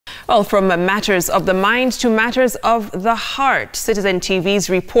Well, from matters of the mind to matters of the heart, Citizen TV's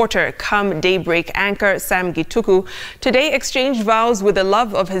reporter come daybreak anchor Sam Gituku today exchanged vows with the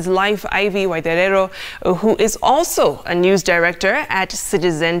love of his life, Ivy Waitherero, who is also a news director at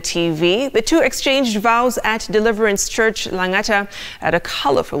Citizen TV. The two exchanged vows at Deliverance Church, Langata, at a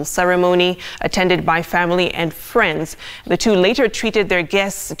colorful ceremony attended by family and friends. The two later treated their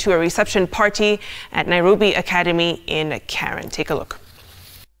guests to a reception party at Nairobi Academy in Karen. Take a look.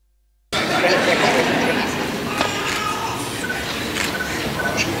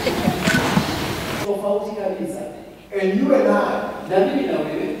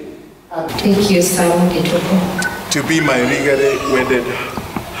 Thank you, Sam Gituku. To be my legally wedded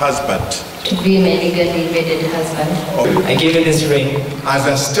husband. To be my legally wedded husband. I give you this ring as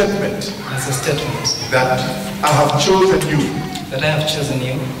a statement. That I have chosen you. That I have chosen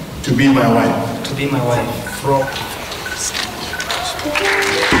you. To be my wife. To be my wife.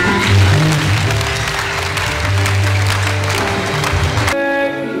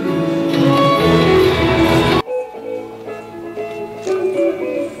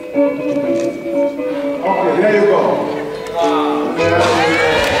 Okay, there you go.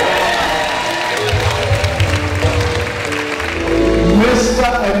 Mr.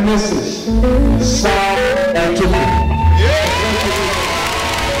 and Mrs. Sam Gituku.